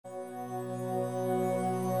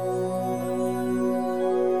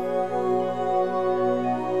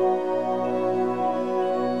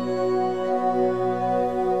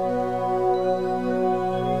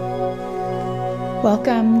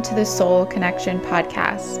Welcome to the Soul Connection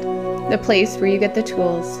Podcast, the place where you get the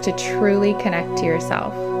tools to truly connect to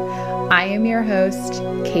yourself. I am your host,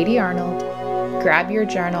 Katie Arnold. Grab your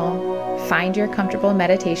journal, find your comfortable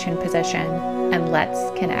meditation position, and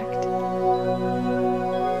let's connect.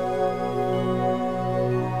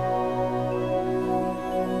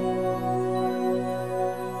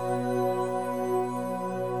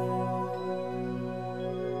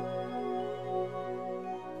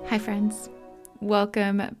 Hi, friends.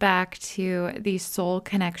 Welcome back to the Soul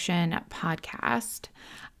Connection Podcast.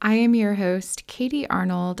 I am your host, Katie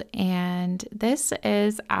Arnold, and this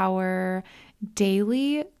is our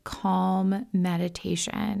daily calm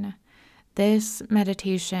meditation. This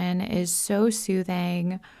meditation is so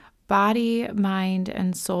soothing, body, mind,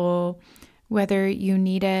 and soul, whether you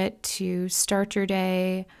need it to start your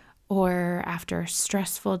day or after a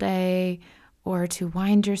stressful day or to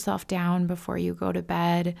wind yourself down before you go to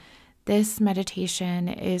bed. This meditation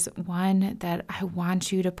is one that I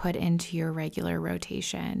want you to put into your regular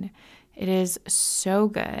rotation. It is so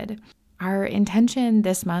good. Our intention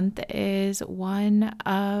this month is one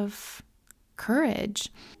of courage.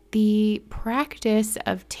 The practice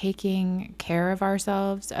of taking care of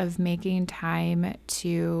ourselves, of making time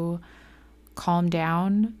to calm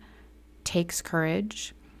down, takes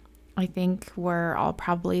courage. I think we're all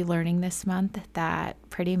probably learning this month that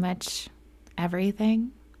pretty much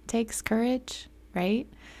everything takes courage,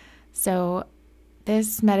 right? So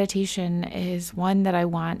this meditation is one that I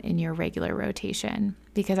want in your regular rotation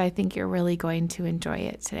because I think you're really going to enjoy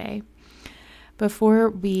it today. Before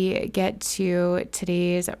we get to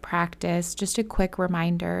today's practice, just a quick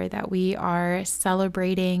reminder that we are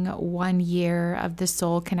celebrating 1 year of the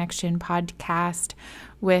Soul Connection podcast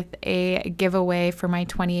with a giveaway for my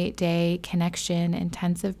 28-day connection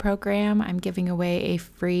intensive program. I'm giving away a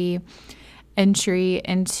free entry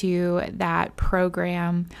into that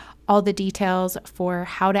program. All the details for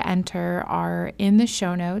how to enter are in the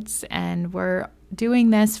show notes, and we're doing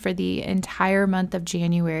this for the entire month of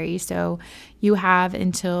January. So you have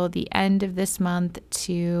until the end of this month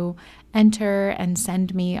to enter and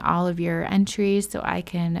send me all of your entries so I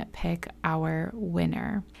can pick our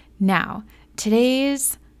winner. Now,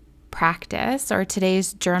 today's practice, or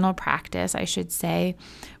today's journal practice, I should say,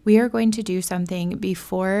 we are going to do something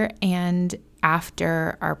before and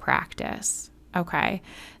after our practice. Okay,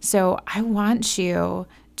 so I want you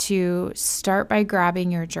to start by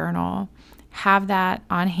grabbing your journal, have that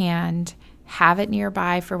on hand, have it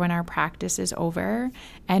nearby for when our practice is over,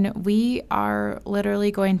 and we are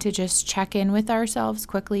literally going to just check in with ourselves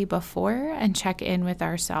quickly before and check in with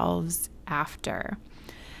ourselves after.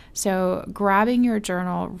 So grabbing your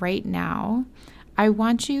journal right now, I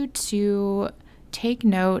want you to take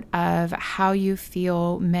note of how you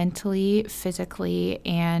feel mentally, physically,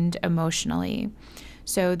 and emotionally.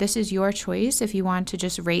 So this is your choice if you want to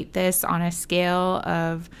just rate this on a scale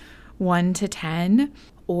of 1 to 10,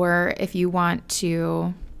 or if you want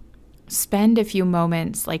to spend a few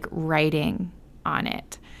moments like writing on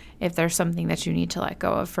it. If there's something that you need to let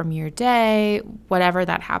go of from your day, whatever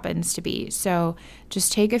that happens to be. So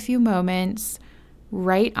just take a few moments,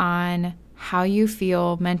 write on how you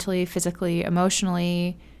feel mentally, physically,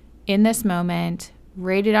 emotionally in this moment,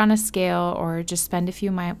 rate it on a scale, or just spend a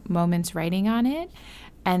few moments writing on it,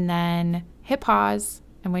 and then hit pause.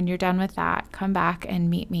 And when you're done with that, come back and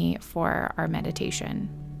meet me for our meditation.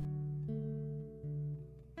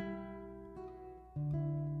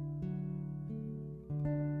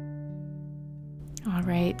 All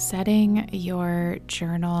right, setting your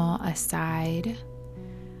journal aside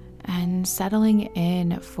and settling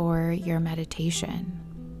in for your meditation.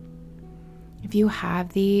 If you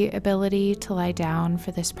have the ability to lie down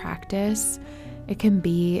for this practice, it can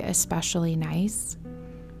be especially nice.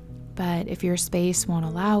 But if your space won't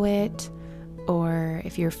allow it, or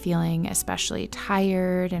if you're feeling especially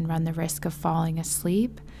tired and run the risk of falling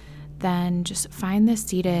asleep, then just find the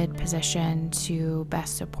seated position to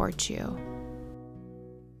best support you.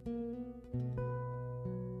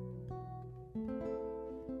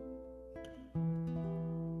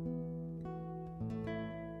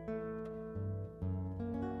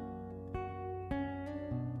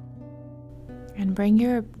 And bring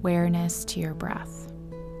your awareness to your breath.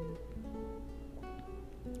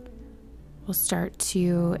 We'll start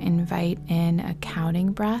to invite in a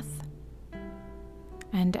counting breath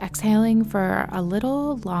and exhaling for a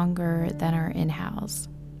little longer than our inhales.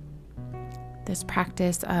 This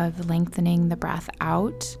practice of lengthening the breath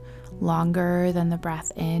out longer than the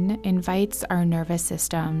breath in invites our nervous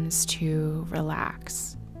systems to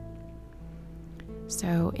relax.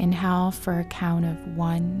 So inhale for a count of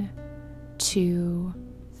 1, 2,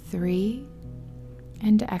 3,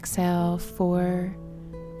 And exhale, 4,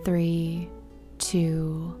 3,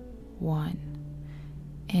 2, 1.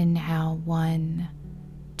 Inhale, 1,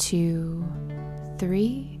 2,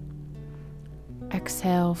 3.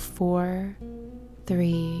 Exhale, 4,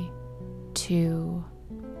 3, 2,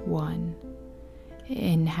 1.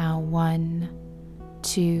 Inhale, 1,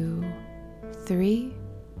 2, 3.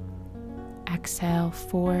 Exhale,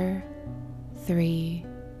 4, 3,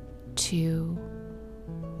 2,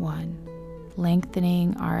 1.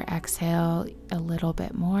 Lengthening our exhale a little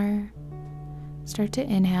bit more. Start to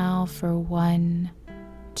inhale for 1,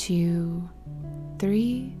 2,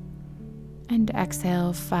 3, and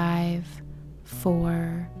exhale 5,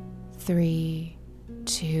 4, 3,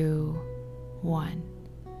 2, 1.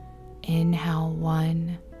 Inhale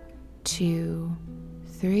 1, 2,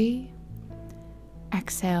 3.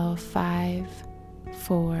 Exhale 5,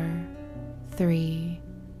 4, 3,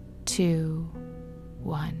 2,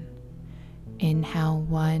 1. Inhale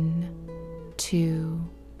 1, 2,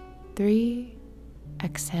 3.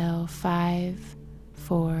 Exhale 5,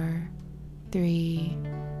 4, 3,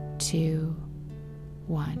 2,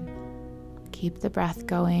 1. Keep the breath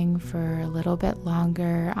going for a little bit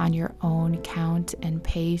longer on your own count and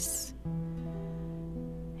pace.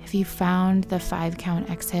 If you found the 5 count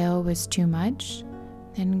exhale was too much,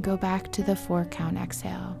 then go back to the 4 count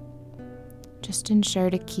exhale. Just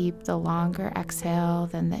ensure to keep the longer exhale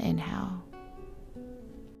than the inhale.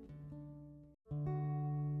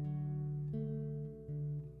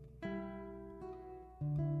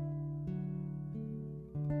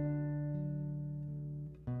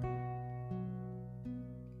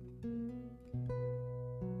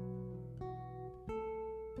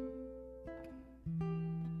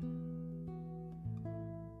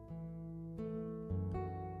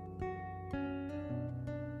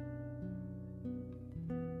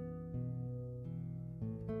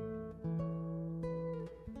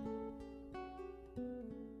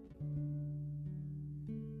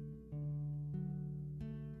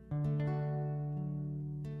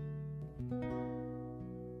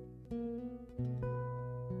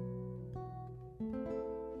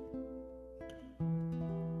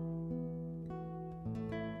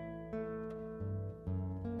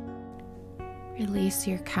 Release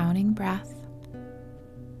your counting breath.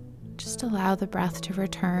 Just allow the breath to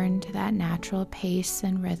return to that natural pace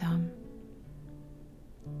and rhythm.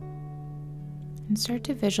 And start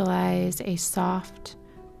to visualize a soft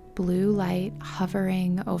blue light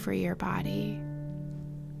hovering over your body.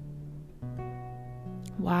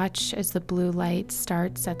 Watch as the blue light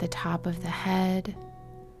starts at the top of the head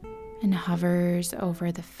and hovers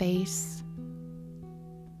over the face.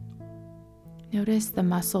 Notice the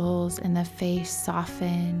muscles in the face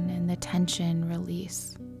soften and the tension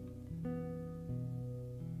release.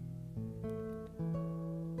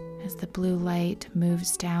 As the blue light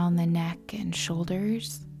moves down the neck and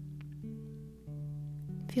shoulders,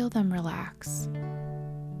 feel them relax.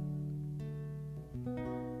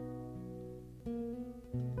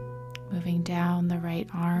 Moving down the right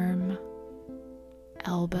arm,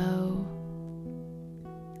 elbow,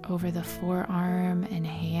 over the forearm and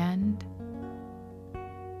hand.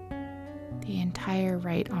 The entire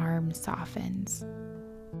right arm softens.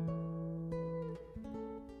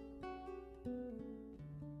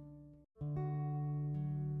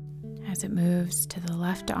 As it moves to the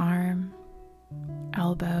left arm,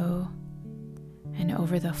 elbow, and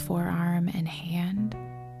over the forearm and hand,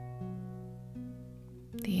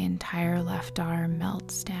 the entire left arm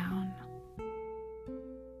melts down.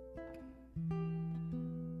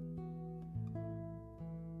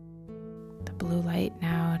 Blue light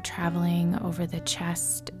now traveling over the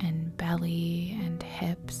chest and belly and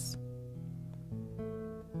hips.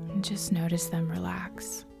 And just notice them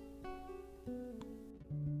relax.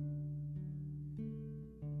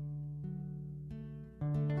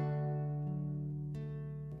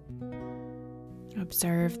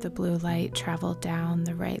 Observe the blue light travel down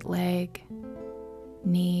the right leg,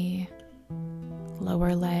 knee,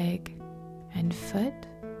 lower leg, and foot.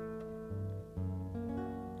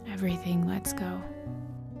 Everything lets go.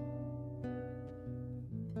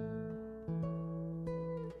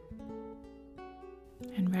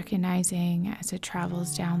 And recognizing as it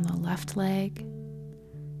travels down the left leg,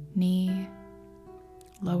 knee,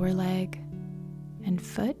 lower leg, and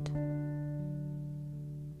foot,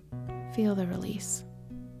 feel the release.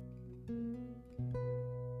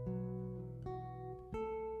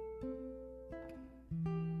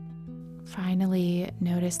 Finally,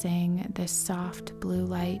 noticing this soft blue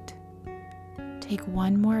light, take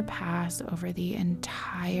one more pass over the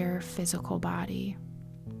entire physical body.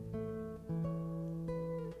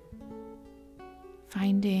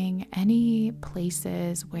 finding any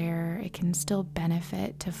places where it can still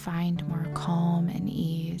benefit to find more calm and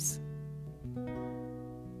ease.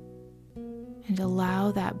 And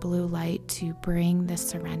allow that blue light to bring the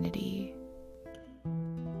serenity.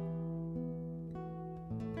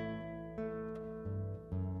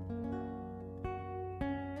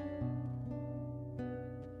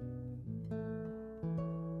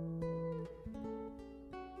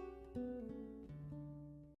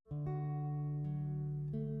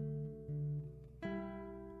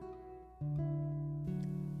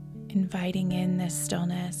 Inviting in this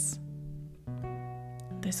stillness,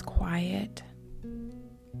 this quiet,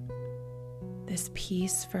 this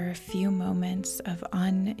peace for a few moments of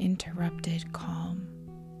uninterrupted calm.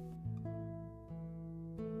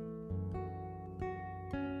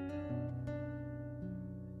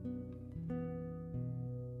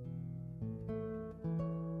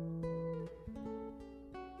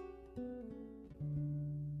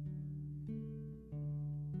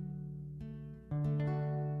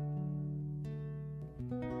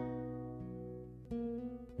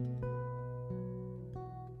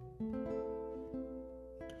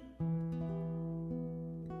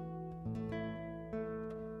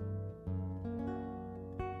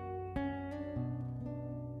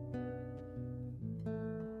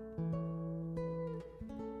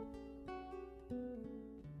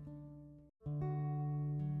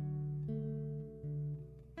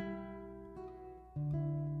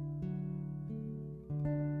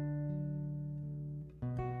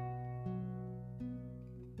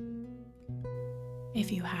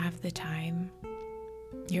 If you have the time,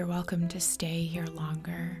 you're welcome to stay here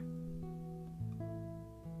longer.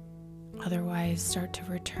 Otherwise, start to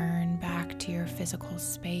return back to your physical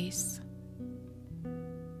space.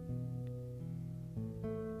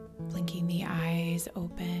 Blinking the eyes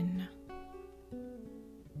open.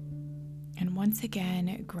 And once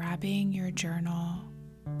again, grabbing your journal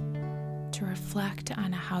to reflect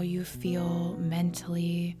on how you feel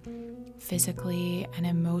mentally, physically, and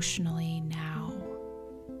emotionally now.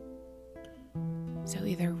 So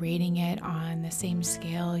either rating it on the same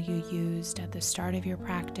scale you used at the start of your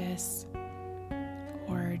practice,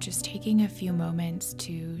 or just taking a few moments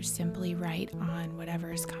to simply write on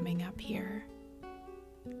whatever is coming up here.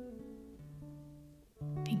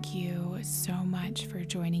 Thank you so much for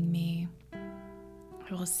joining me.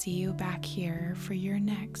 I will see you back here for your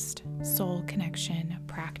next soul connection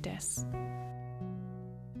practice.